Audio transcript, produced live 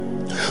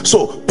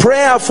So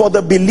prayer for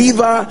the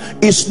believer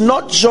is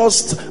not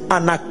just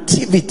an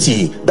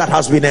activity that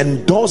has been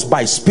endorsed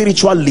by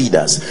spiritual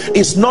leaders.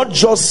 It's not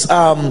just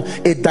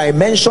a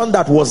dimension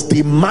that was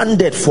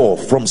demanded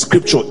from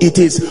scripture. It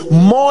is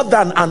more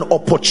than an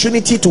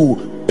opportunity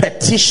to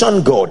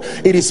petition God.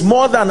 It is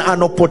more than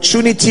an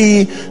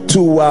opportunity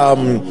to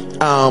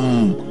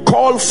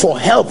call for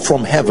help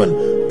from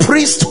heaven.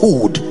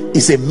 Priesthood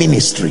is a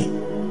ministry.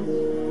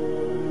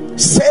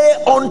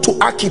 Say unto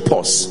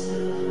Archippus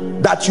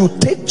that you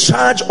take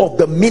charge of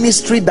the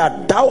ministry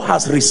that thou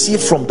hast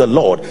received from the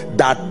Lord,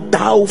 that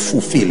thou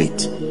fulfill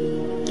it.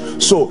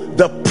 So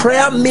the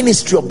prayer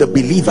ministry of the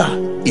believer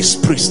is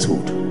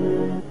priesthood.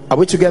 Are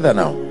we together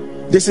now?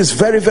 This is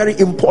very, very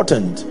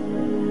important.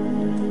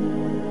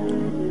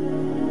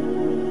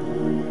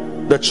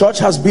 The church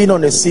has been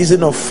on a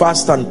season of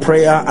fast and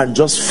prayer and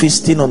just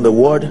feasting on the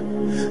word.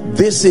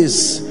 This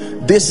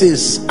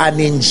is an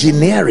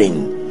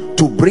engineering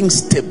to bring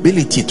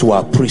stability to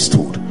our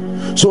priesthood,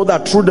 so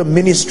that through the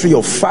ministry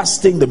of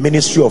fasting, the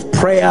ministry of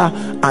prayer,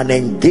 and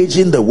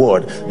engaging the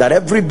word, that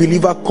every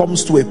believer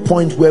comes to a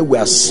point where we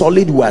are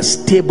solid, we are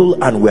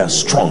stable, and we are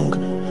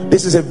strong.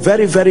 This is a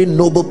very, very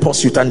noble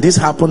pursuit, and this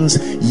happens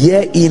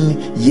year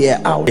in, year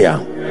out.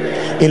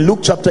 In Luke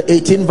chapter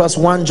 18 verse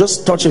 1,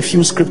 just touch a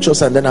few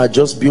scriptures and then I'll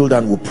just build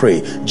and we'll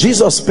pray.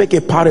 Jesus spake a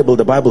parable,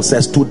 the Bible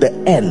says, to the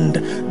end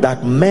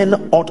that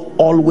men ought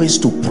always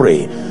to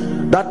pray.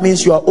 That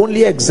means you are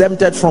only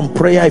exempted from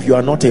prayer if you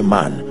are not a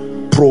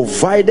man.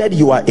 Provided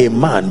you are a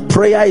man,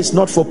 prayer is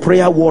not for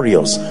prayer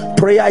warriors.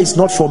 Prayer is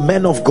not for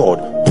men of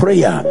God.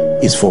 Prayer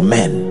is for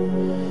men.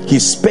 He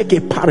spake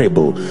a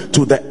parable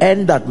to the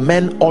end that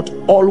men ought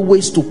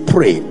always to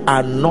pray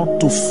and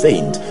not to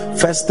faint. 1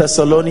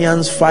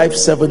 Thessalonians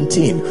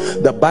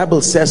 5:17, the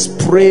Bible says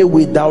pray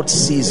without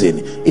ceasing.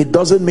 It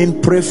doesn't mean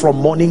pray from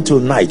morning till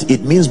night.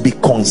 It means be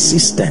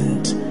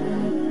consistent.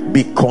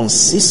 Be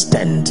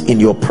consistent in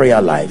your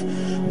prayer life.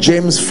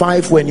 James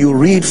 5, when you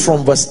read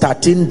from verse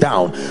 13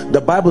 down,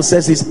 the Bible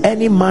says, is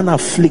any man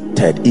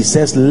afflicted? It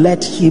says,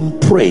 let him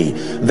pray.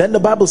 Then the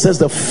Bible says,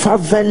 the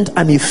fervent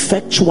and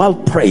effectual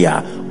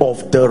prayer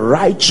of the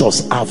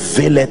righteous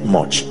availeth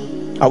much.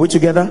 Are we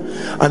together?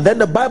 And then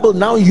the Bible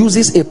now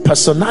uses a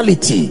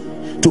personality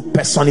to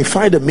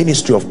personify the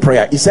ministry of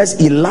prayer. It says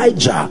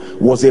Elijah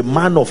was a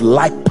man of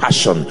like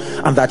passion,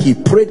 and that he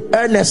prayed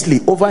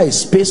earnestly over a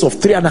space of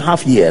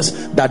 3.5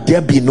 years that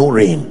there be no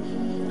rain.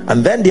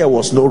 And then there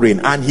was no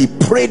rain, and he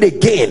prayed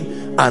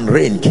again and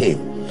rain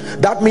came.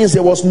 That means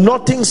there was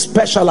nothing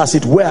special, as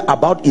it were,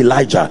 about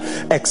Elijah,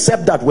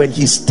 except that when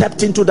he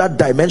stepped into that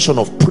dimension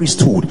of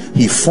priesthood,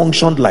 he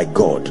functioned like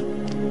God.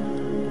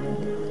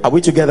 Are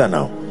we together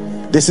now?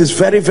 This is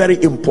very,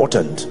 very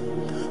important.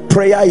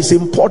 Prayer is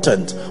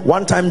important.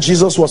 One time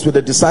Jesus was with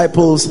the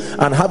disciples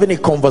and having a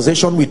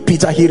conversation with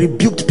Peter. He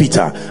rebuked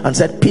Peter and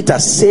said, Peter,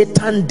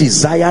 Satan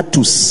desired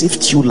to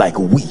sift you like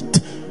wheat.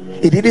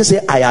 It didn't say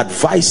I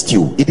advised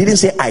you. It didn't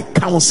say I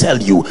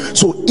counseled you.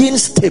 So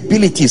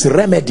instability is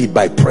remedied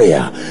by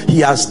prayer. He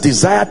has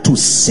desired to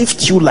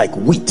sift you like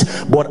wheat,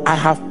 but I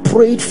have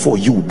prayed for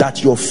you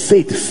that your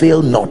faith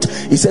fail not.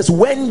 He says,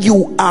 when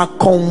you are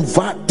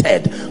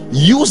converted,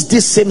 use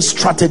this same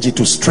strategy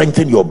to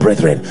strengthen your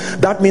brethren.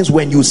 That means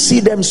when you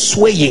see them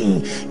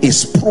swaying,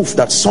 is proof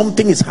that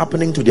something is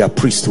happening to their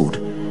priesthood.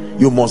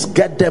 You must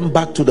get them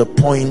back to the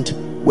point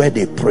where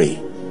they pray.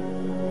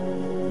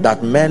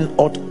 That men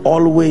ought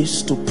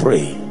always to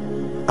pray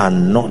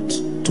and not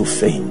to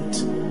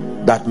faint.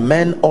 That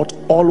men ought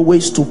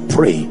always to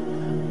pray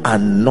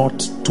and not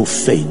to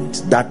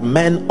faint. That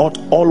men ought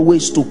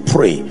always to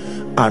pray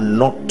and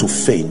not to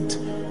faint.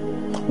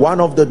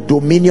 One of the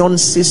dominion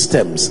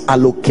systems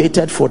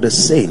allocated for the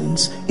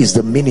saints is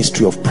the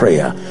ministry of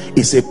prayer.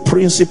 It's a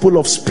principle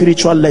of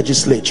spiritual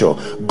legislature.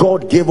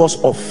 God gave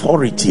us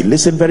authority,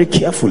 listen very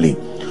carefully,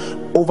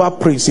 over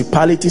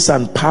principalities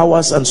and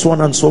powers and so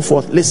on and so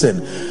forth. Listen,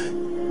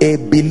 a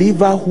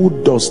believer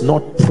who does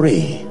not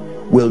pray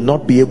will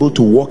not be able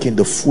to walk in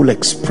the full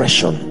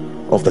expression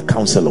of the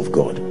counsel of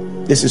God.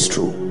 This is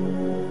true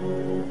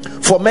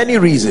for many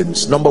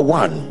reasons. Number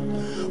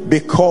one,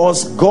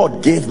 because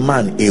God gave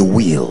man a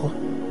will.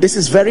 This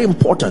is very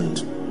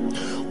important.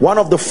 One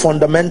of the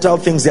fundamental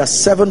things, there are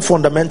 7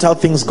 fundamental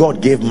things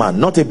God gave man,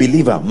 not a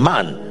believer,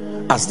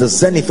 man, as the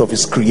zenith of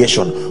his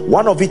creation.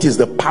 One of it is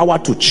the power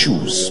to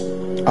choose.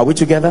 Are we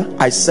together?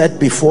 I set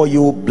before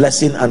you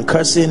blessing and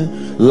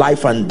cursing,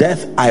 life and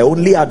death. I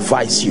only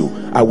advise you,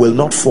 I will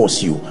not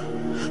force you.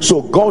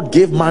 So God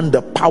gave man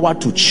the power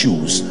to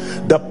choose.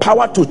 The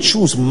power to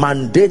choose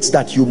mandates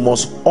that you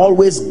must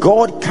always,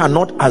 God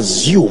cannot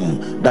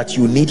assume that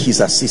you need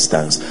his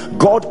assistance.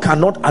 God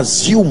cannot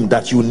assume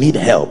that you need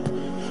help.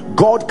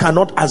 God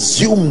cannot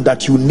assume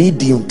that you need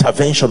the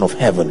intervention of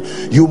heaven.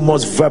 You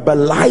must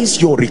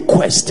verbalize your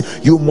request.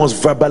 You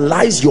must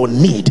verbalize your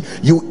need.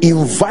 You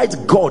invite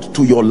God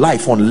to your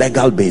life on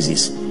legal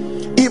basis.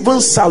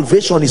 Even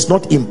salvation is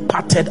not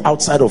imparted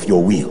outside of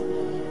your will.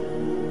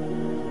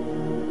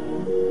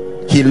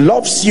 He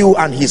loves you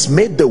and he's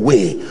made the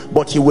way,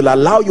 but he will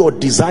allow your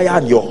desire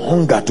and your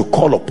hunger to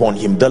call upon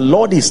him. The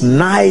Lord is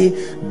nigh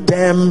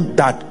them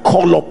that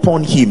call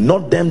upon him,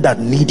 not them that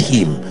need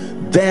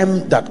him,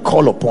 them that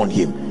call upon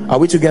him. Are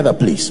we together,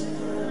 please?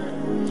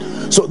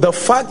 So the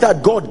fact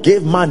that God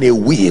gave man a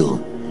will,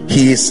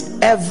 he is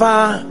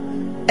ever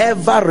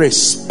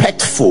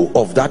respectful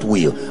of that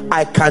will.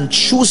 I can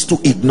choose to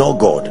ignore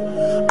God.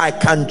 I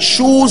can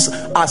choose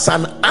as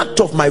an act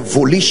of my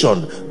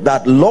volition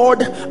that,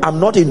 Lord, I'm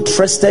not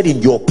interested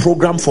in your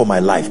program for my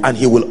life, and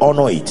he will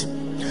honor it.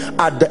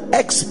 At the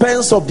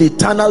expense of the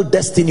eternal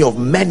destiny of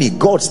many,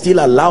 God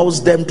still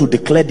allows them to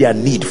declare their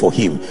need for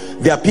him.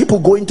 There are people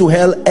going to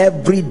hell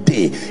every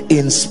day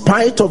in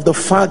spite of the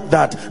fact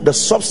that the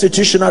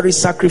substitutionary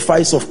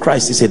sacrifice of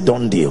Christ is a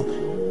done deal.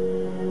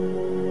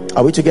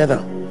 Are we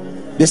together?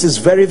 This is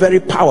very, very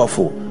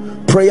powerful.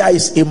 Prayer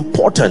is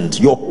important.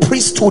 Your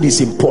priesthood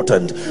is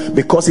important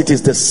because it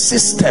is the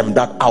system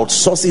that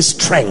outsources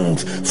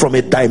strength from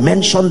a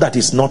dimension that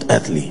is not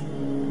earthly.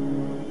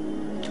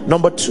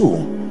 Number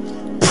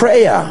two,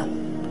 prayer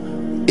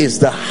is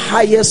the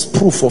highest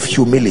proof of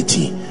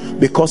humility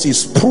because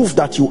it's proof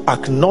that you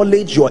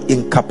acknowledge you're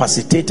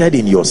incapacitated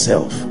in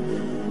yourself.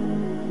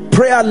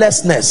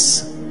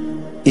 Prayerlessness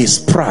is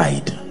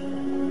pride.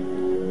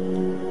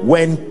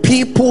 When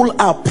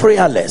people are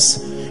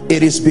prayerless,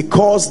 it is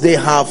because they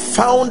have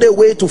found a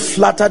way to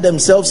flatter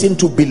themselves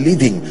into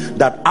believing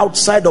that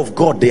outside of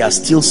God they are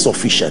still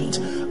sufficient.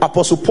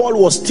 Apostle Paul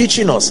was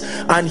teaching us,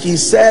 and he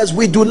says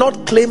we do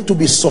not claim to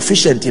be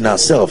sufficient in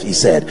ourselves. He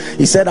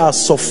said our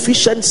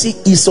sufficiency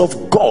is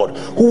of God,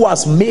 who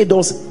has made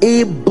us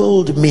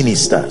able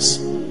ministers.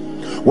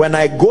 When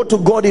I go to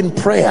God in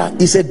prayer,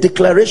 it's a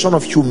declaration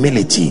of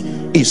humility.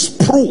 It's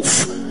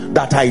proof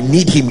that I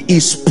need him.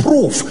 It's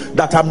proof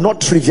that I'm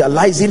not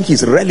trivializing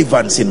his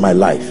relevance in my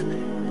life.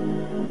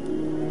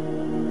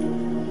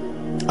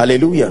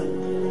 Hallelujah.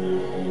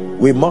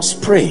 We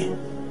must pray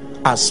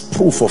as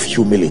proof of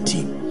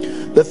humility.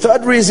 The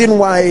third reason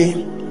why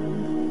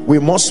we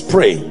must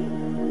pray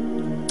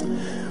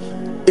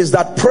is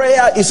that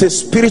prayer is a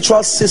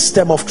spiritual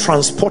system of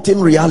transporting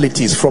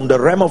realities from the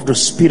realm of the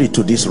spirit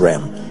to this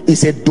realm.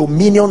 It's a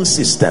dominion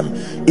system.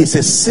 It's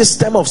a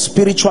system of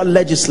spiritual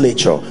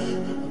legislature.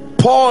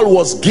 Paul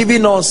was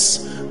giving us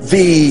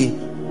the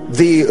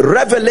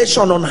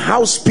revelation on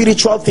how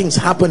spiritual things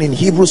happen in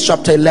Hebrews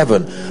chapter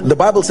 11. The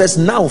Bible says,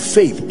 now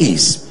faith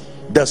is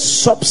the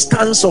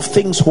substance of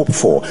things hoped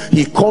for.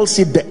 He calls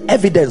it the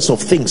evidence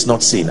of things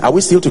not seen. Are we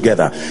still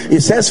together?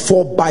 It says,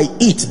 for by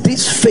it,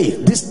 this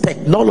faith, this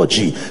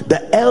technology,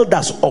 the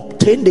elders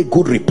obtained a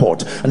good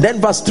report. And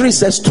then verse 3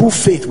 says, through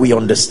faith we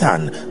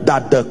understand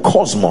that the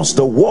cosmos,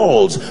 the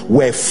worlds,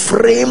 were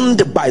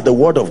framed by the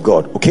word of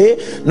God.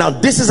 Okay, now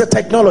this is a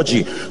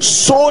technology,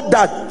 so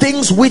that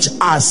things which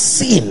are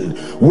seen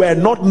were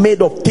not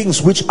made of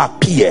things which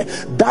appear.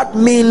 That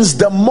means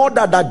the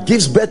mother that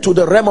gives birth to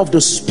the realm of the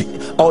spirit,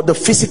 or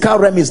the physical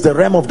realm, is the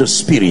realm of the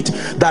spirit.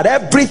 That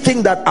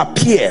everything that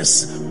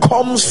appears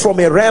comes from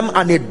a realm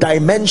and a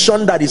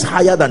dimension that is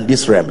higher than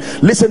this realm.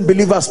 Listen,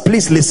 believers,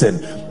 please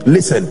listen.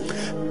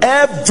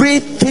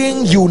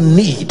 Everything you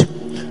need,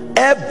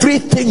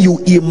 everything you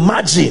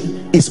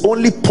imagine is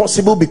only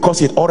possible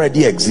because it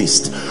already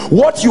exists.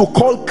 What you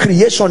call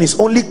creation is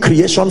only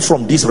creation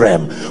from this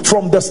realm.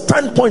 From the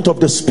standpoint of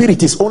the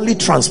spirit, is only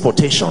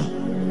transportation.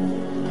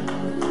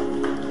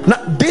 Now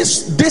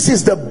this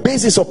is the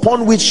basis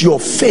upon which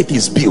your faith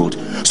is built.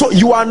 So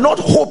you are not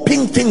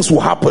hoping things will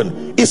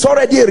happen. It's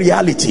already a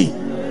reality.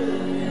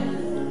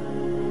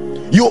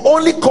 You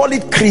only call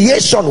it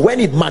creation when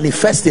it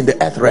manifests in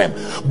the earth realm.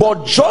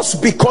 But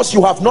just because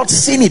you have not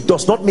seen it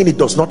does not mean it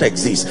does not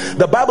exist.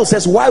 The Bible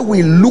says, why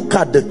we look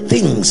at the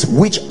things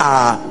which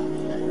are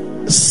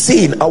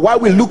seen, or why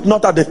we look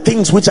not at the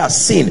things which are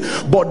seen,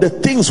 but the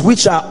things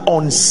which are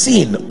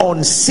unseen,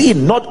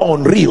 not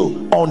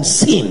unreal,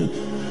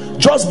 unseen.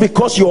 Just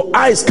because your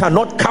eyes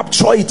cannot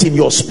capture it in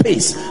your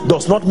space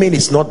does not mean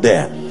it's not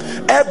there.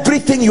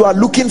 Everything you are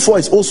looking for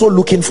is also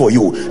looking for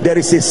you. There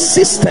is a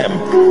system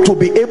to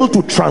be able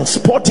to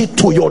transport it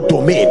to your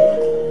domain.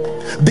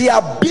 The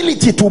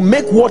ability to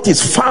make what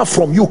is far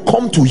from you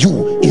come to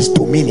you is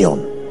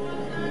dominion.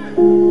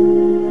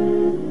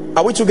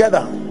 Are we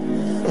together?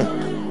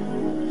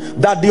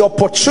 That the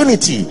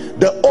opportunity,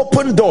 the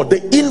open door,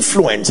 the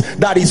influence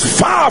that is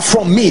far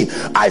from me,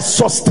 I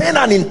sustain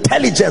an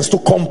intelligence to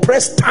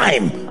compress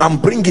time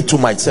and bring it to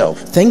myself.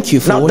 Thank you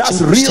for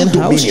watching Christian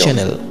House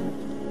Channel.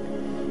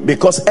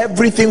 Because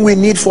everything we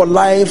need for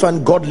life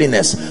and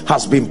godliness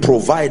has been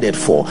provided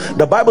for.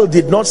 The Bible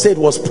did not say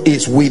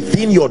is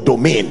within your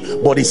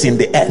domain, but it's in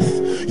the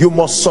earth. You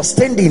must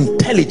sustain the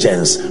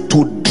intelligence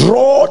to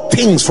draw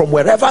things from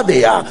wherever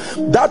they are.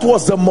 That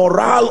was the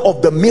morale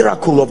of the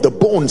miracle of the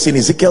bones in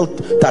Ezekiel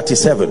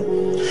 37.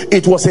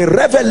 It was a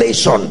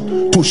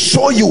revelation to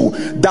show you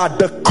that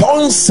the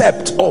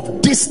concept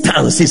of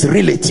distance is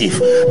relative,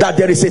 that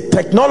there is a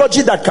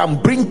technology that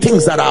can bring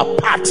things that are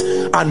apart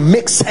and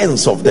make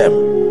sense of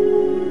them.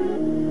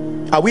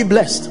 Are we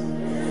blessed?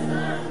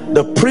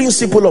 The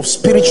principle of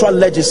spiritual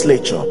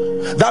legislature.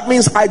 That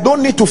means I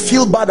don't need to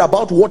feel bad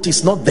about what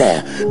is not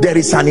there. There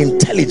is an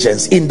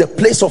intelligence. In the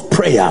place of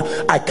prayer,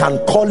 I can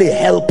call a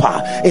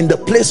helper. In the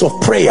place of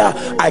prayer,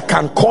 I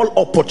can call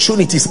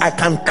opportunities. I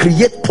can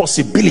create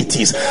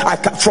possibilities. I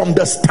can, from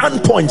the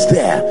standpoint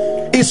there,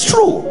 it's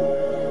true.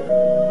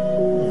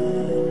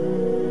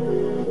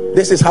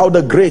 This is how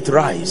the great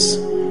rise.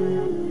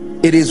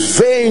 It is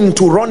vain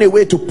to run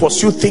away to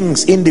pursue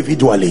things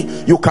individually.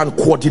 You can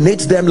coordinate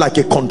them like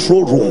a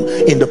control room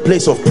in the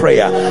place of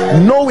prayer,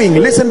 knowing,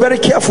 listen very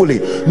carefully,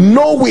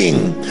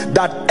 knowing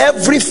that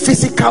every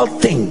physical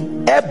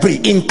thing, every,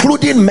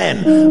 including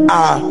men,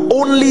 are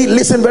only,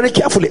 listen very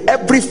carefully,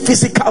 every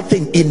physical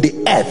thing in the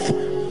earth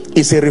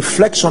is a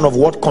reflection of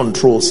what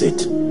controls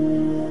it.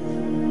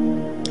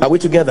 Are we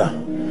together?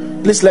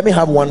 Please let me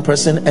have one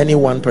person, any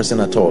one person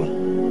at all.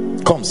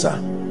 Come, sir.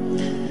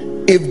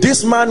 If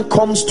this man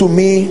comes to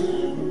me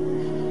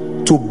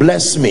to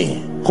bless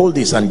me, hold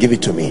this and give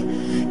it to me.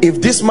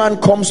 If this man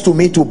comes to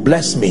me to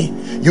bless me,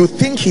 you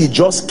think he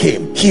just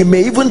came. He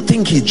may even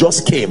think he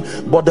just came,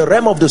 but the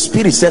realm of the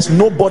spirit says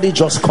nobody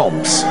just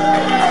comes.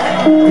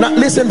 Now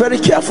listen very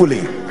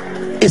carefully.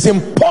 It's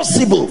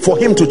impossible for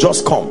him to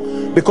just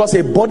come, because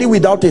a body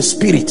without a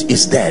spirit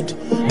is dead.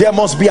 There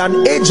must be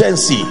an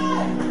agency.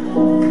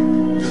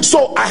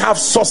 So I have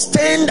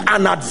sustained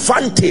an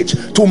advantage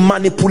to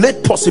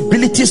manipulate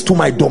possibilities to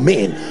my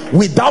domain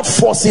without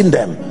forcing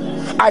them.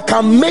 I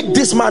can make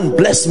this man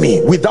bless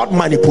me without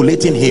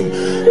manipulating him,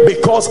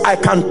 because I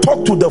can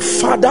talk to the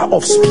Father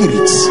of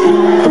spirits,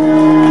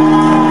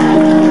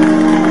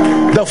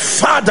 the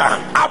Father,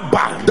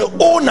 Abba, the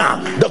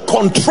owner, the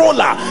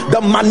controller,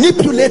 the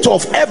manipulator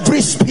of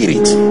every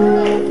spirit.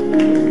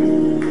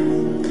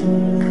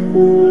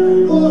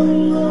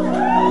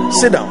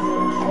 Sit down.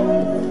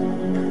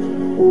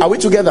 Are we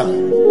together?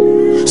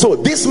 So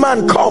this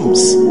man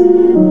comes,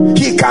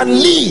 he can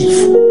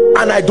leave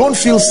and I don't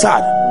feel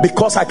sad,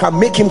 because I can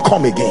make him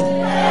come again.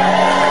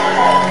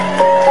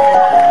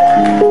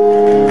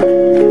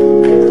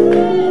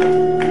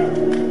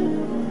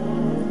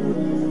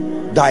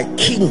 Thy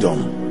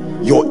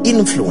kingdom, your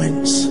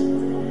influence,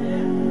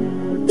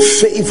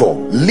 favor,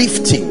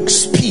 lifting,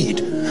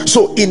 speed.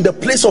 So in the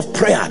place of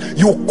prayer,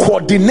 you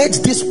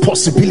coordinate these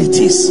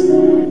possibilities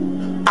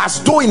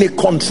as though in a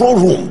control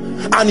room,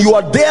 and you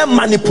are there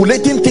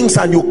manipulating things,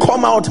 and you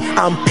come out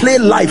and play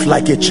life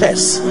like a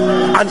chess,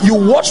 and you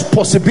watch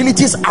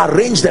possibilities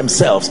arrange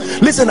themselves.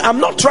 Listen, I'm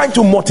not trying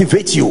to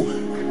motivate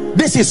you.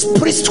 This is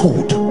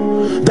priesthood.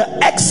 The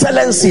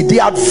excellency, the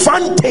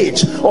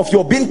advantage of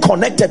your being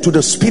connected to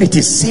the spirit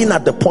is seen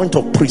at the point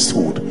of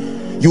priesthood.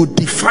 You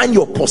define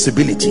your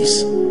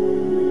possibilities.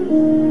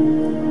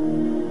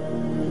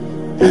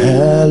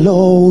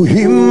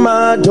 Elohim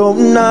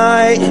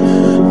Adonai,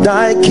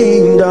 thy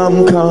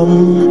kingdom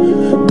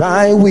come,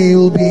 thy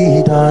will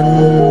be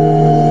done.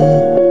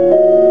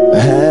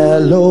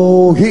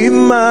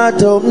 Elohim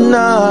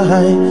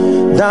Adonai,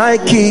 thy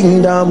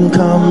kingdom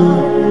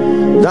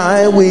come,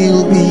 thy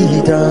will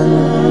be done.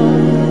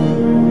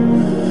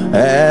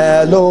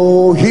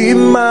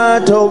 Elohim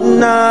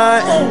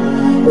Adonai,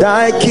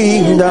 thy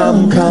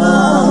kingdom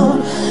come,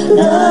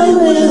 thy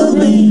will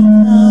be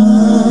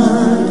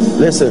done.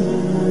 Listen.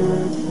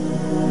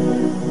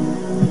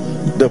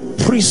 The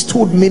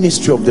priesthood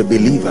ministry of the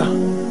believer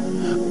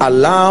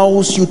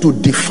allows you to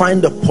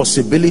define the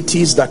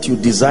possibilities that you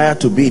desire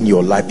to be in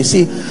your life. You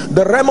see,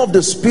 the realm of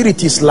the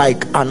spirit is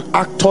like an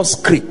actor's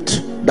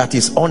script that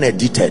is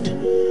unedited.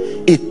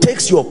 It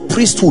takes your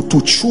priesthood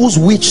to choose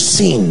which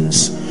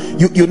scenes.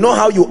 You know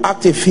how you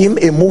act a film,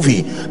 a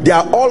movie. There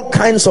are all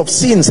kinds of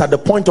scenes at the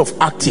point of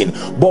acting,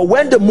 but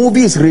when the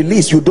movie is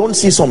released, you don't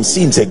see some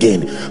scenes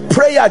again.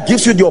 Prayer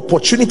gives you the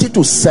opportunity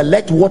to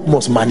select what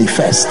must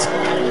manifest.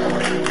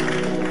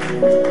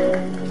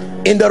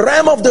 In the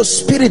realm of the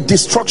spirit,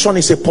 destruction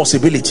is a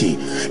possibility.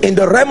 In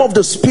the realm of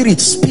the spirit,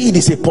 speed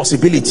is a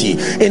possibility.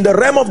 In the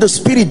realm of the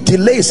spirit,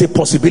 delay is a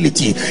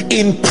possibility.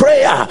 In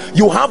prayer,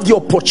 you have the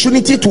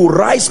opportunity to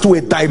rise to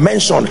a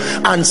dimension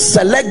and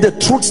select the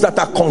truths that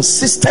are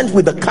consistent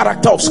with the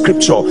character of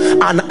scripture,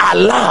 and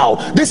allow.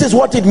 This is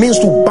what it means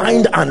to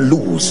bind and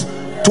loose,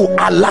 to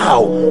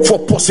allow for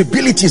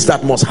possibilities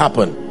that must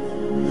happen.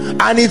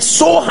 And it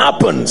so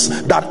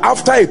happens that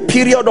after a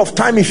period of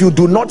time, if you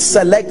do not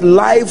select,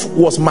 life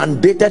was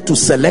mandated to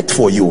select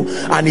for you,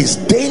 and it's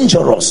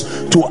dangerous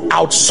to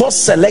outsource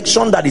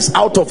selection that is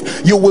out of.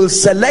 You will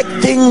select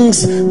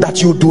things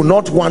that you do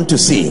not want to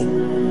see.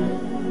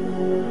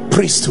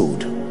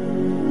 Priesthood.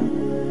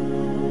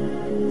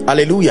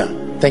 Hallelujah.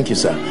 Thank you,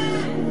 sir.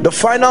 The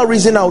final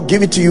reason, I'll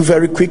give it to you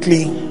very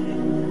quickly.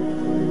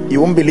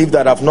 You won't believe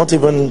that I've not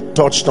even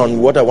touched on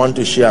what I want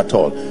to share at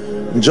all.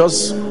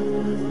 Just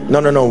no,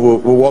 we'll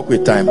walk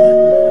with time.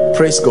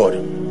 Praise God.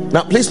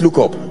 Now please look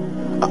up.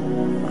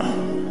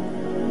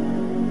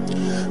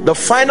 The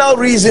final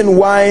reason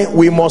why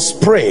we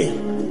must pray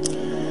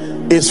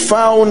is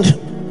found,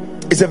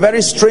 it's a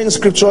very strange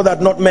scripture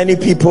that not many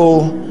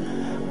people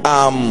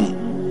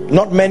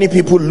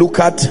look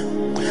at.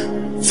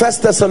 1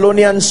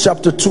 Thessalonians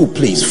chapter 2,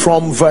 please,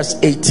 from verse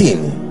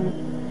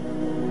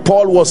 18.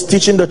 Paul was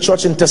teaching the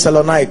church in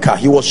Thessalonica.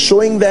 He was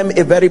showing them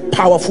a very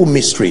powerful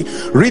mystery.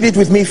 Read it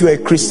with me if you're a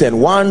Christian.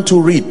 1,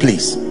 2, read,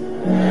 please.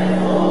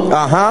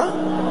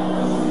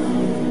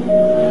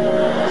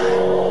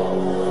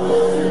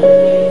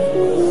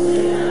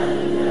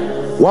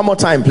 One more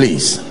time,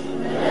 please.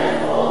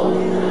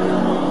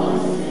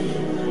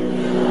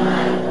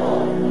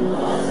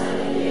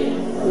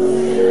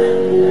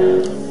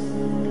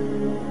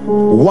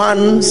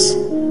 Once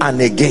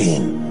and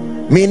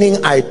again, meaning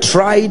I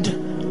tried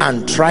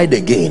and tried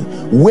again.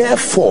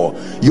 Wherefore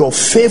your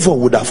favor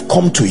would have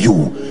come to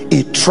you.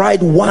 It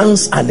tried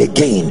once and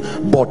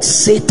again, but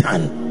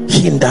Satan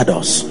hindered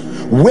us.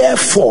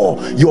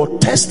 Wherefore your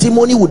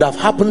testimony would have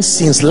happened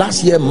since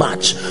last year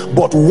March,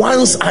 but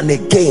once and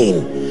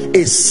again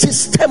a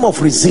system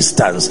of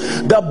resistance.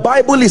 The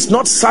Bible is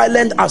not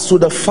silent as to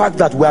the fact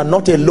that we are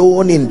not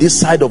alone in this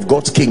side of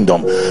God's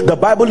kingdom. The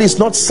Bible is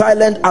not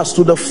silent as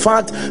to the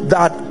fact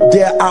that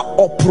there are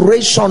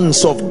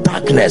operations of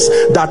darkness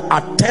that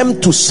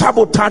attempt to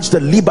sabotage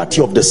the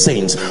liberty of the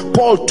saints.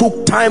 Paul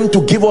took time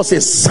to give us a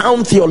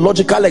sound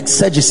theological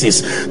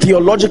exegesis.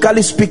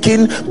 Theologically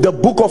speaking, the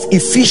book of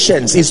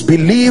Ephesians is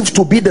believed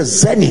to be the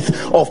zenith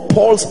of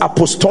Paul's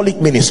apostolic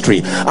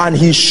ministry, and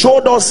he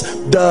showed us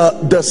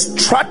the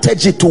strategy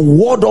to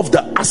ward off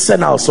the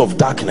arsenals of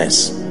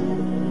darkness.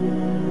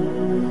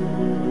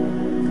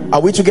 Are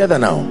we together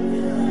now?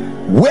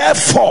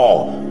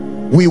 Wherefore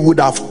we would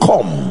have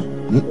come,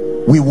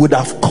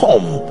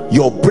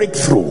 your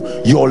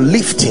breakthrough, your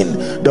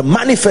lifting, the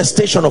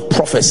manifestation of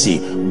prophecy,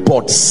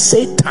 but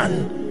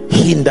Satan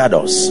hindered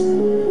us.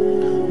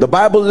 The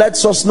Bible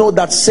lets us know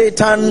that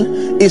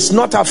Satan is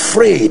not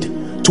afraid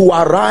to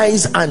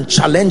arise and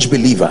challenge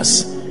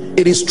believers.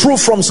 It is true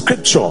from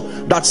scripture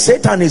that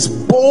Satan is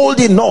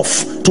bold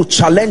enough to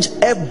challenge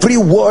every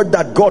word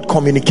that God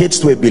communicates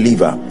to a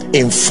believer.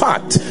 In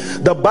fact,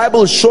 the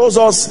Bible shows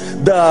us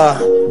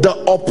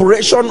the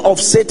operation of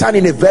Satan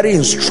in a very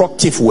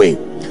instructive way.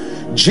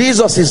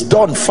 Jesus is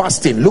done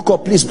fasting. Look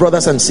up please,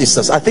 brothers and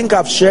sisters. I think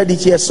I've shared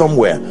it here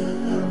somewhere.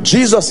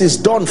 Jesus is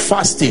done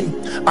fasting,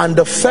 and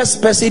the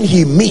first person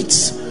he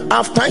meets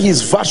after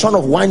his version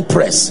of wine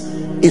press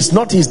is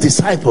not his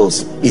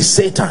disciples, it's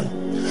Satan.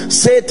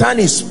 Satan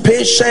is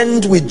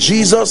patient with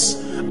Jesus,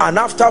 and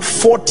after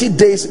 40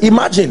 days,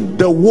 imagine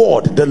the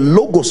word, the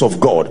logos of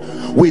God,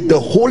 with the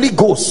Holy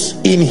Ghost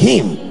in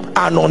him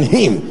and on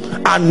him,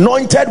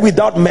 anointed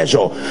without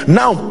measure,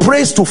 now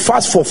prays to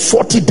fast for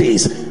 40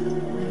 days.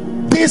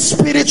 This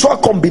spiritual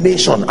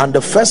combination, and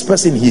the first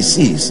person he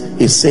sees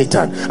is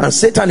Satan, and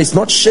Satan is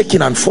not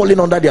shaking and falling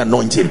under the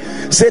anointing.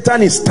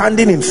 Satan is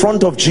standing in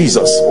front of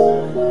Jesus,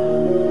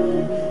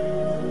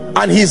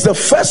 and he's the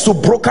first to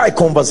broker a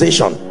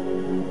conversation.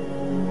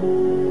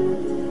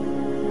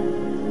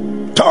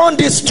 Turn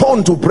this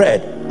stone to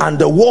bread, and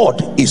the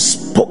word is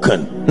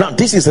spoken. Now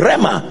this is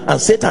Rema,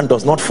 and Satan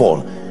does not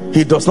fall.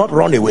 He does not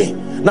run away.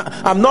 Now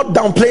I'm not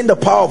downplaying the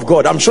power of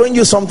God. I'm showing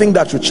you something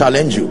that should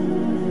challenge you.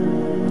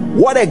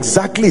 What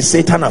exactly is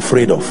Satan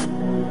afraid of?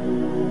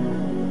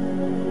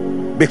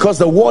 Because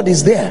the word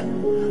is there,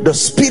 the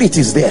spirit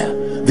is there,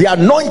 the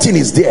anointing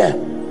is there,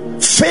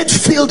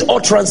 faith-filled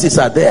utterances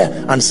are there,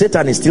 and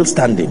Satan is still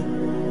standing.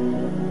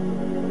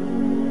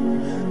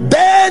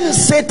 Then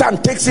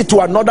Satan takes it to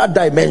another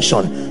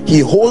dimension. He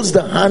holds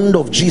the hand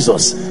of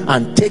Jesus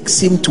and takes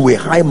him to a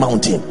high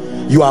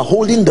mountain. You are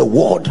holding the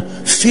word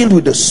filled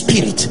with the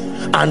spirit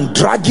and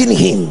dragging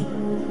him.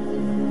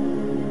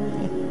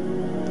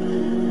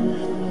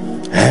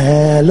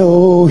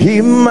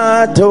 Elohim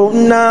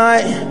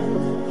Adonai,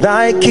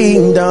 thy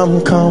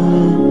kingdom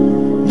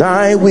come,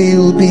 thy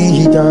will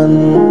be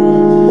done.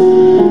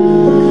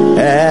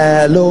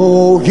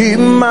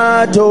 Elohim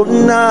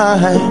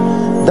Adonai,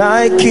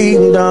 thy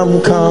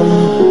kingdom come.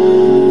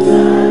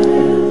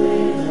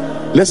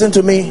 Listen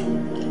to me.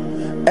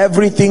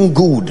 Everything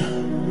good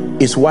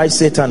is why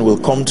Satan will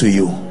come to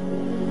you.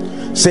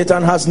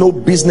 Satan has no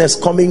business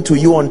coming to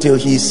you until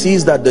he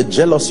sees that the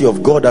jealousy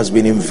of God has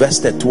been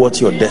invested towards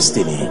your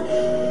destiny.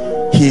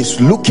 He's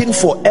looking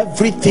for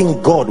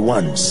everything God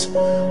wants.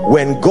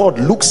 When God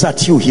looks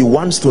at you, he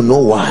wants to know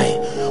why.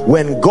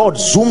 When God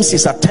zooms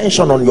his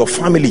attention on your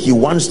family, he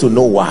wants to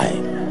know why.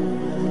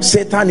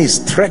 Satan is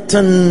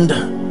threatened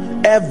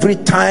every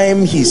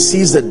time he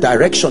sees the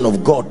direction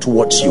of God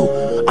towards you.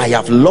 I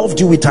have loved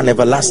you with an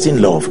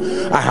everlasting love.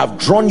 I have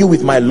drawn you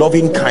with my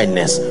loving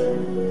kindness.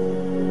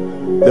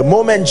 The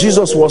moment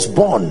Jesus was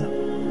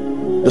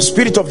born, the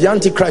spirit of the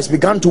Antichrist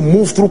began to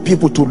move through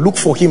people to look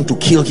for him, to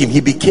kill him.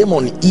 He became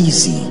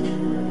uneasy.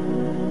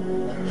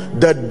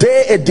 The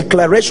day a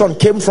declaration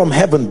came from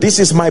heaven, this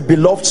is my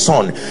beloved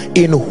son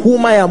in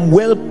whom I am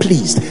well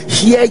pleased,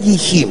 hear ye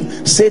him,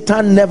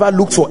 Satan never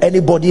looked for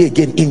anybody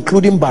again,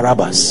 including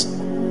Barabbas.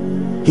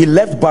 He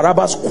left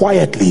Barabbas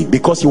quietly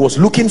because he was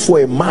looking for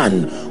a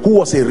man who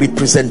was a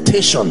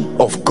representation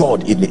of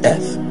God in the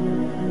earth.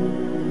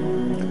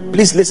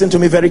 Please listen to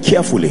me very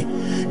carefully.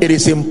 It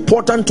is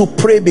important to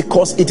pray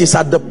because it is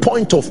at the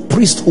point of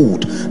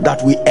priesthood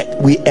that we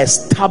we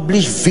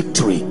establish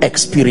victory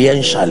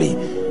experientially.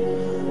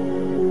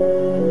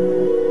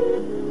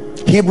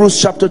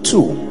 Hebrews chapter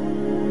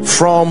 2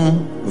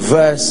 from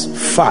verse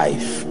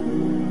 5.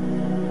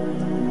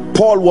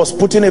 Paul was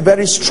putting a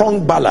very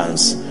strong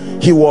balance.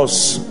 He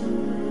was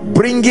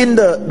bringing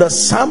the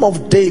Psalm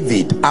of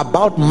David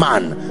about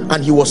man,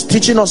 and he was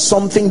teaching us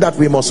something that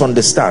we must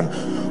understand.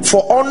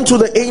 For unto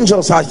the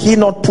angels hath he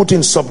not put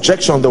in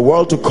subjection the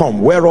world to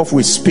come, whereof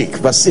we speak.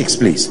 Verse 6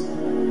 please.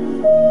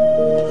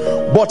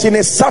 But in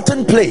a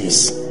certain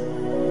place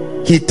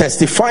he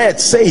testifieth,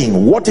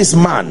 saying, what is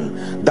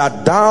man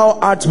that thou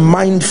art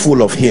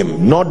mindful of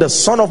him, nor the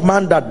son of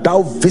man that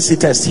thou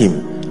visitest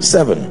him?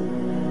 7.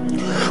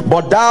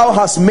 But thou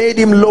hast made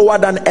him lower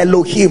than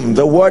Elohim.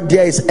 The word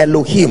there is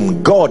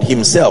Elohim, God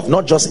himself,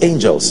 not just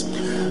angels.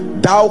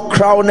 Thou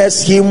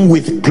crownest him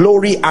with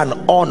glory and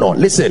honor.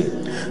 Listen.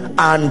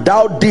 And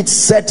thou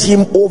didst set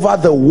him over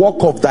the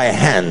work of thy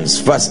hands.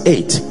 Verse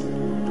 8.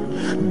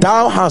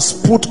 Thou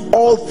hast put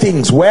all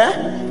things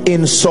where?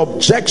 In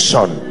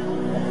subjection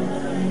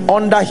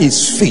under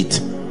his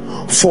feet.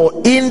 For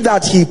in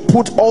that he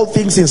put all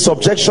things in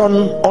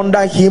subjection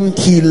under him,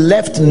 he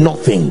left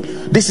nothing.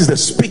 This is the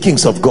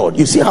speakings of God.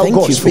 You see how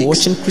God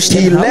speaks.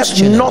 He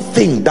left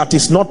nothing that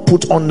is not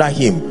put under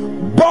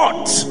him.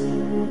 But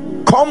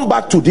come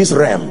back to this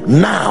realm.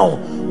 Now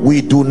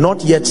we do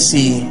not yet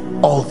see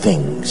all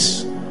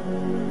things.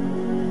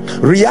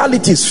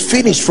 Reality is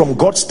finished from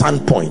God's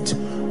standpoint,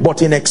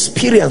 but in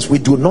experience we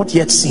do not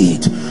yet see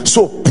it.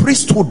 So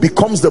priesthood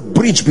becomes the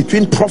bridge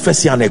between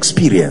prophecy and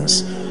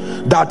experience,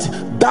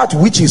 that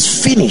which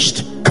is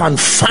finished can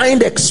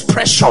find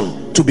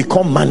expression to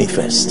become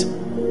manifest.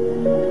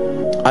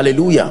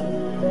 Hallelujah.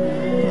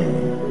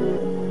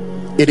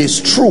 It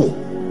is true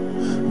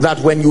that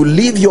when you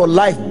live your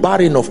life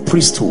barren of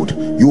priesthood,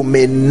 you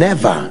may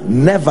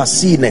never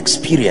see and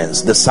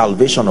experience the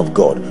salvation of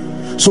God.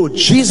 So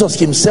Jesus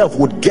himself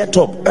would get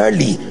up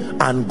early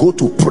and go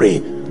to pray.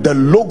 The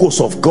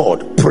Logos of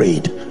God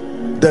prayed.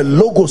 The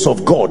Logos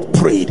of God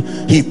prayed.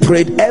 He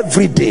prayed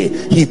every day.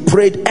 He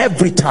prayed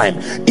every time.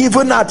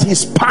 Even at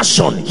his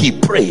passion, he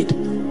prayed.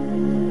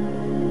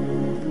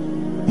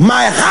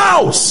 My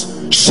house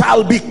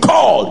shall be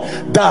called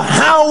the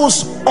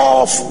house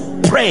of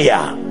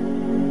prayer,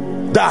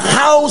 the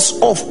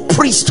house of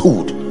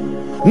priesthood,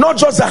 not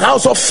just the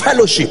house of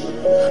fellowship,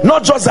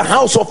 not just the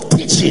house of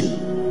teaching.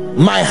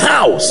 My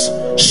house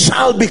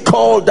shall be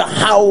called the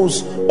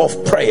house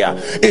of prayer.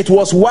 It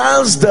was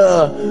whilst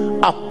the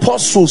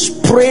apostles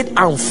prayed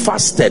and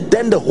fasted,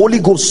 then the Holy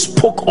Ghost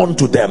spoke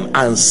unto them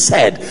and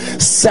said,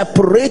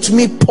 separate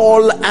me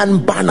Paul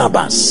and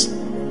Barnabas.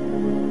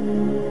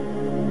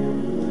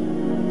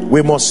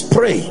 We must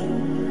pray,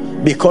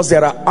 because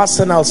there are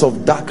arsenals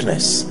of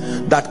darkness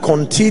that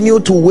continue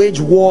to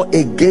wage war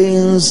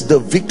against the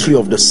victory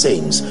of the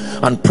saints,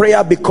 and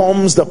prayer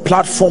becomes the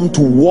platform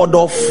to ward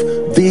off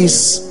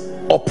these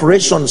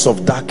operations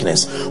of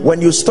darkness. When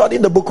you study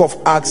the book of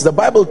Acts, the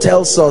Bible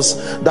tells us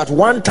that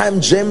one time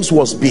James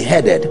was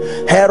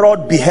beheaded.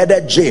 Herod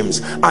beheaded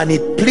James, and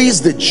it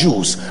pleased the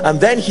Jews,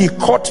 and then he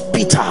caught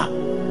Peter,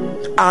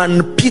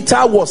 and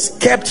Peter was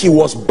kept. He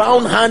was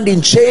bound hand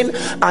in chain,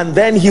 and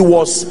then he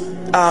was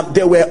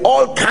there were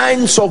all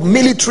kinds of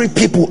military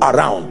people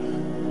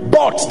around,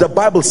 but the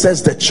Bible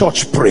says the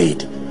church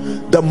prayed.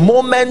 The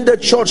moment the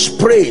church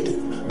prayed,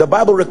 the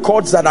Bible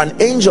records that an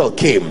angel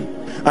came,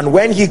 and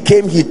when he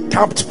came, he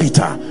tapped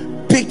Peter,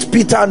 picked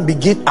Peter, and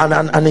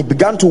he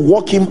began to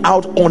walk him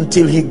out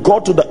until he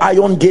got to the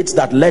iron gates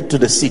that led to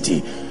the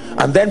city.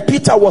 And then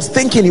Peter was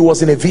thinking he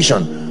was in a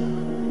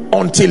vision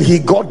until he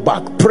got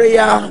back.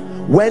 Prayer,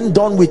 when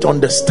done with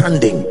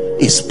understanding,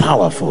 is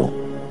powerful.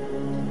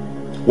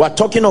 We're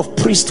talking of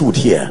priesthood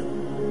here.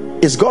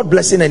 Is God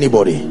blessing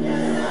anybody?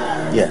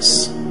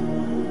 Yes.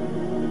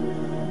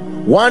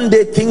 One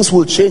day things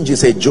will change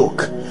is a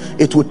joke.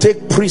 It will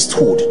take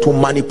priesthood to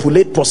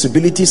manipulate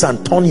possibilities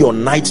and turn your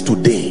night to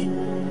day.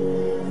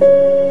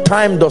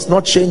 Time does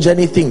not change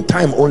anything.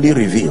 Time only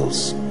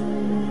reveals.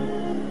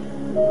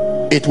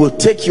 It will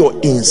take your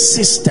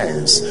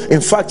insistence.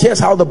 In fact, here's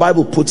how the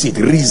Bible puts it: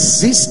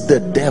 resist the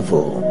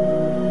devil.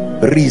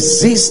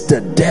 Resist the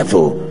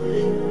devil.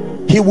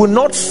 He will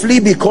not flee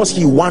because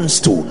he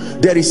wants to.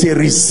 There is a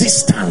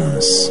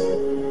resistance.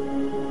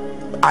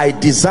 I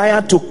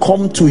desire to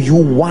come to you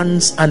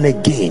once and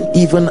again,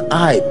 even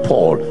I,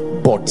 Paul,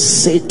 but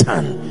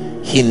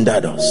Satan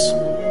hindered us.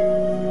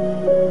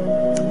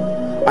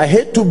 I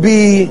hate to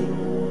be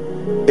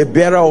a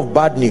bearer of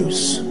bad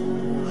news,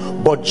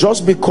 but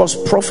just because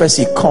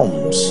prophecy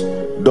comes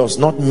does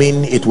not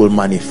mean it will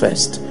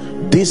manifest.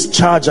 This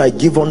charge I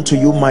give unto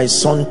you, my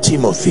son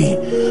Timothy,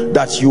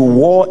 that you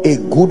war a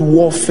good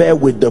warfare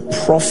with the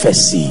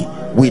prophecy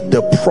with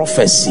the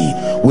prophecy.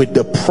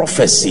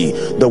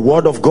 The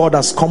word of God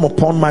has come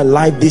upon my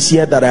life this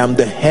year that I am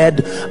the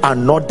head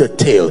and not the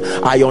tail.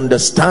 I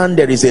understand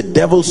there is a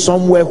devil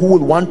somewhere who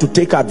will want to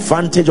take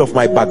advantage of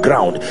my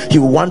background. He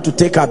will want to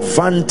take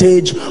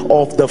advantage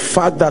of the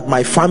fact that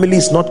my family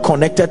is not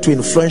connected to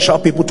influential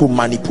people to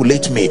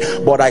manipulate me,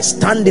 but I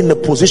stand in the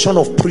position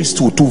of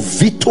priesthood to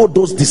veto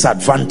those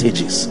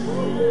disadvantages.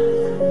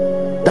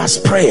 That's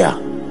prayer.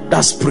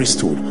 That's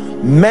priesthood.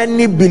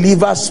 Many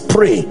believers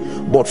pray,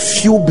 but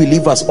few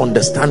believers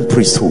understand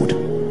priesthood.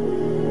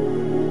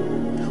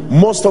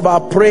 Most of our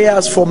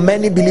prayers for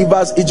many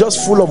believers is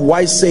just full of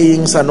wise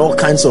sayings and all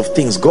kinds of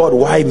things. God,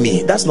 why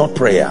me? That's not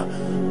prayer.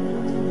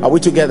 Are we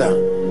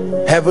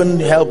together? Heaven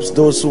helps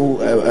those who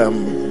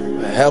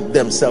help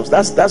themselves.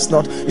 That's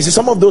not. You see,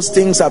 some of those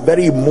things are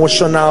very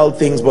emotional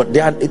things, but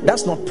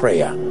that's not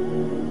prayer.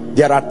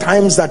 There are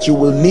times that you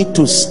will need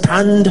to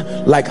stand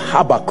like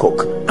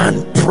Habakkuk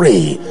and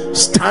pray.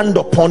 Stand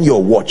upon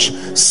your watch.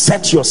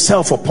 Set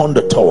yourself upon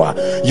the tower.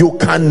 You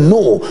can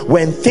know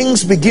when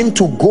things begin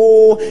to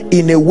go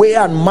in a way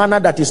and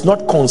manner that is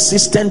not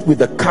consistent with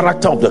the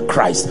character of the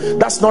Christ.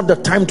 That's not the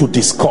time to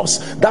discuss.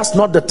 That's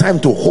not the time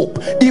to hope.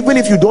 Even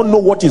if you don't know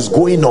what is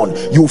going on,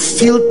 you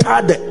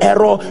filter the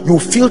error. You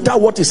filter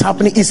what is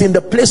happening. It's in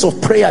the place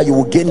of prayer you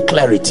will gain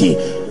clarity.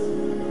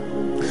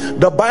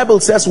 The Bible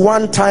says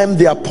one time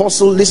the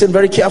apostle, listen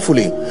very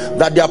carefully,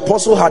 that the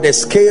apostle had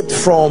escaped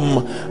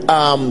from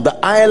the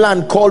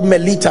island called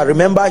Melita.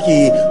 Remember,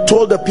 he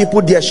told the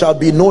people there shall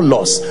be no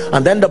loss.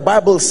 And then the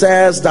Bible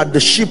says that the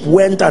ship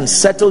went and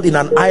settled in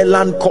an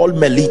island called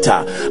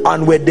Melita.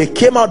 And when they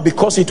came out,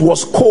 because it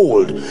was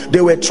cold,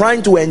 they were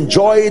trying to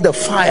enjoy the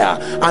fire.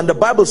 And the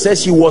Bible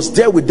says he was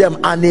there with them,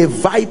 and a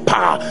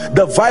viper.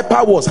 The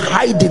viper was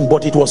hiding,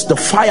 but it was the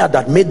fire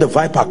that made the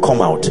viper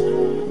come out.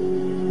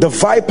 The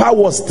viper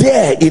was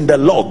there in the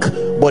log,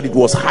 but it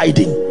was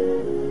hiding.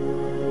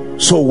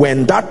 So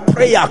when that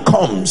prayer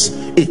comes,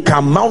 it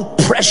can mount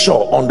pressure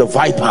on the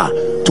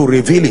viper to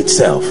reveal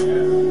itself.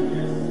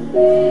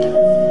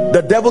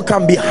 The devil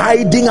can be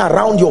hiding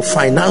around your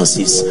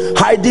finances,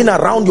 hiding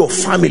around your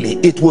family.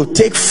 It will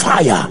take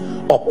fire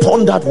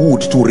upon that wood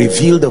to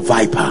reveal the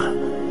viper.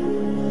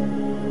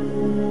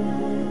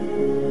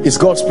 Is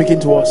God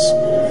speaking to us?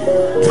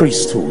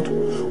 Priesthood.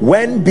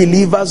 When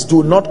believers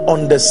do not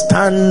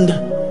understand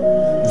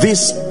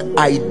this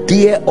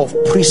idea of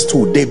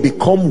priesthood, they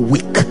become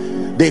weak.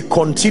 They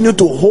continue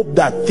to hope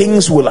that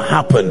things will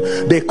happen.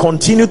 They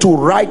continue to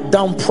write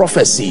down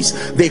prophecies.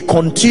 They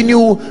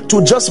continue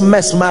to just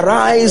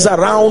mesmerize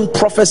around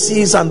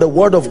prophecies and the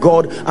word of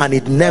God, and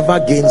it never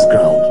gains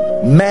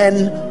ground.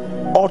 Men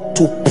ought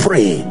to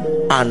pray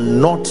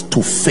and not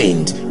to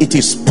faint. It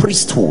is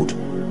priesthood.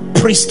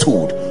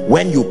 Priesthood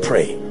when you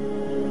pray.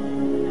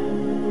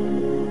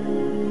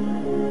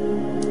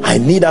 I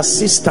need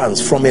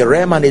assistance from a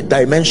realm and a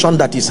dimension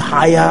that is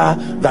higher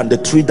than the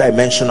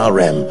three-dimensional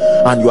realm,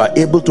 and you are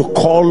able to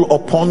call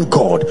upon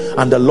God,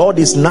 and the Lord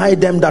is nigh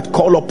them that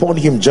call upon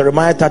him.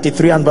 Jeremiah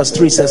 33 and verse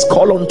 3 says,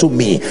 call unto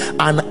me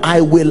and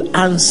I will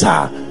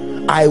answer.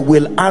 I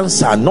will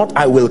answer, not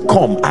I will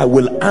come. I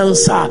will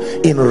answer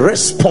in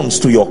response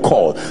to your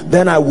call.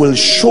 Then I will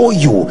show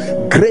you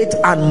great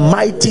and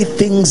mighty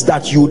things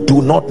that you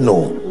do not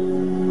know.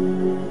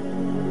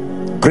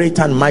 Great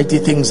and mighty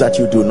things that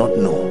you do not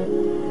know.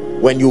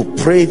 When you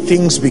pray,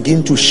 things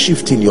begin to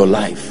shift in your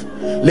life.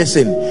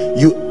 Listen,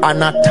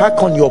 an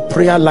attack on your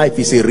prayer life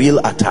is a real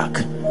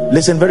attack.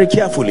 Listen very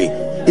carefully.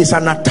 It's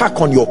an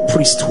attack on your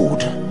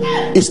priesthood.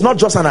 It's not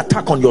just an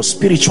attack on your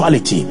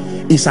spirituality.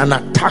 It's an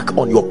attack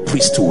on your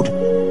priesthood.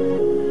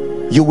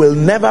 You will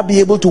never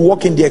be able to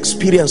walk in the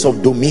experience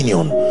of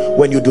dominion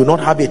when you do not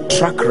have a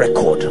track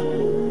record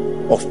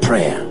of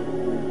prayer.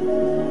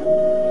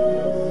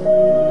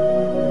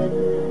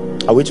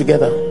 Are we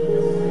together?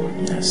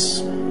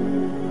 Yes.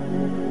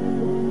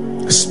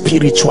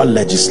 Spiritual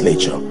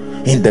legislature.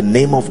 In the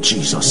name of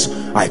Jesus,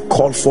 I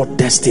call for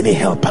destiny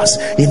helpers.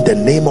 In the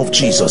name of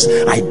Jesus,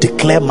 I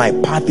declare my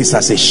path is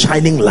as a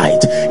shining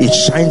light. It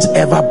shines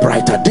ever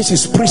brighter. This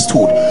is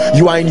priesthood.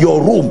 You are in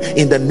your room.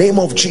 In the name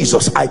of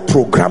Jesus, I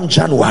program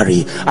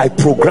January. I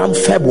program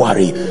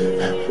February.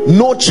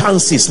 No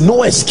chances,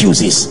 no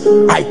excuses.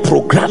 I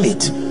program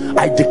it.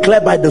 I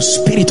declare by the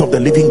Spirit of the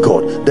living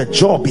God, the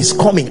job is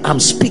coming.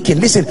 I'm speaking.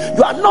 Listen,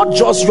 you are not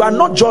just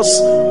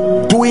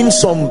doing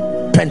some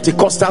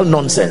Pentecostal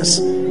nonsense.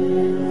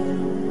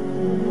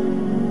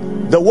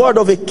 The word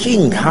of a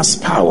king has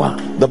power.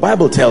 The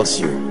Bible tells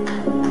you.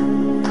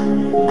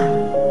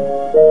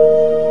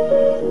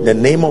 The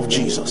name of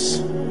Jesus.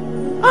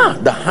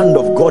 The hand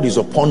of God is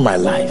upon my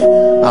life.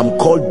 I'm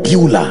called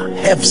Beulah,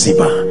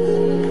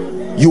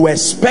 Hephzibah. You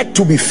expect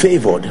to be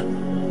favored.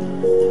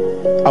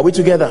 Are we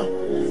together?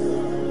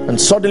 And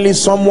suddenly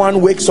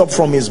someone wakes up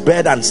from his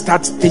bed and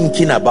starts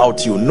thinking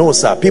about you. No,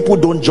 sir. People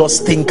don't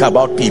just think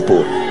about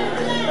people.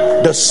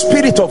 The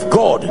Spirit of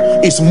God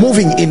is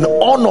moving in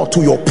honor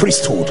to your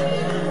priesthood.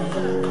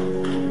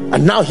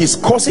 And now he's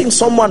causing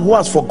someone who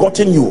has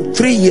forgotten you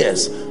 3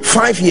 years,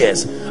 5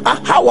 years.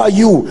 How are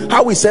you?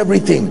 How is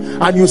everything?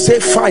 And you say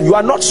fine. You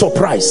are not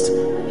surprised.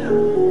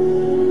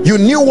 You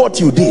knew what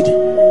you did.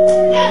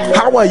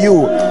 How are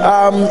you?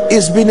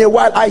 It's been a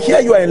while. I hear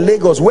you are in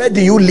Lagos. Where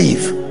do you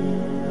live?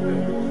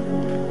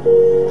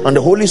 And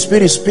the Holy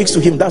Spirit speaks to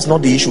him. That's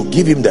not the issue.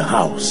 Give him the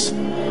house.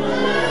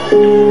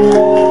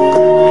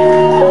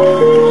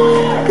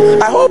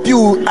 I hope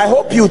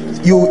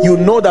you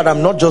know that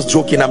I'm not just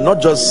joking. I'm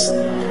not just,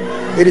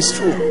 it is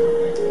true.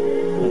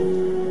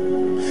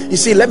 You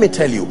see, let me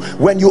tell you,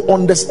 when you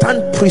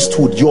understand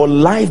priesthood, your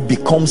life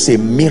becomes a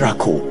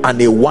miracle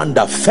and a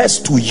wonder,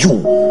 first to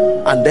you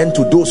and then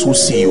to those who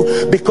see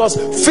you. Because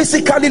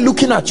physically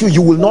looking at you,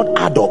 you will not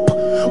add up,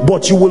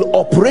 but you will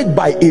operate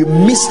by a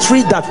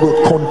mystery that will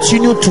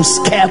continue to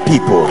scare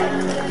people.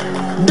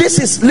 This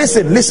is,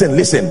 listen.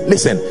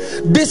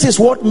 This is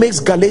what makes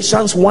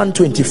Galatians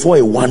 1:24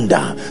 a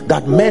wonder,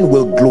 that men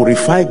will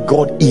glorify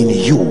God in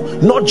you,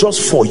 not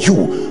just for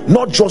you,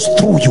 not just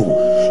through you.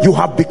 You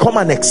have become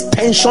an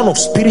extension of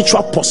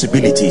spiritual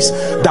possibilities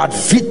that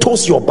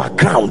vetoes your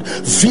background,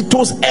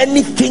 vetoes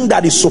anything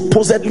that is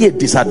supposedly a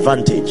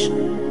disadvantage.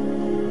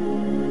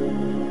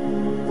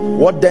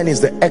 What then is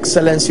the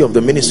excellency of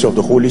the ministry of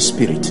the Holy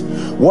Spirit?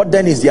 What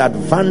then is the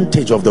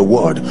advantage of the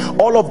word?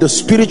 All of the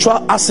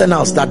spiritual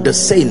arsenals that the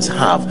saints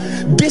have.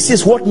 This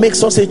is what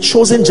makes us a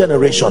chosen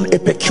generation, a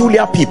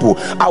peculiar people.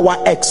 Our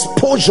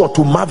exposure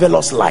to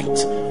marvelous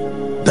light,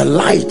 the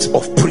light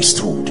of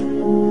priesthood.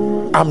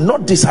 I'm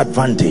not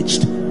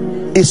disadvantaged.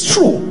 It's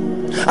true.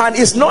 And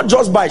it's not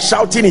just by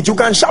shouting it. You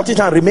can shout it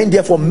and remain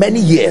there for many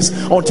years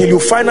until you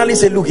finally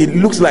say, look, it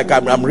looks like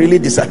I'm really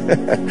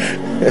disadvantaged.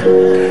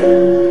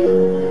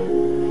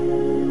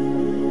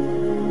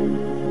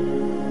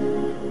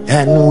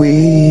 And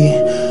we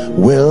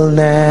will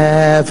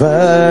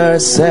never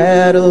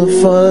settle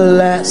for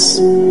less.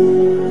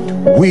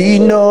 We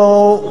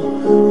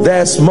know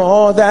there's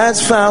more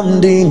that's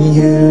found in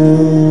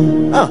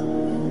you.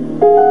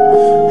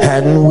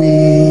 And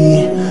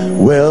we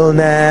will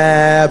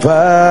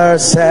never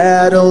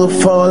settle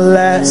for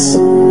less.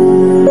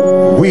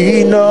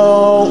 We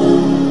know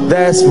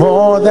there's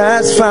more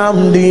that's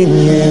found in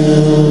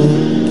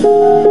you.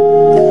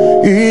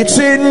 It's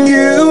in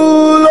you,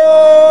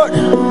 Lord.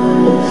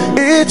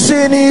 It's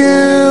in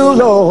you,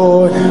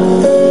 Lord.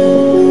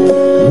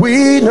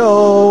 We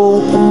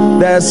know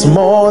there's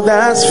more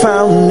that's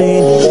found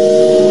in you.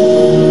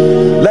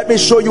 Let me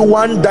show you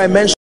one dimension.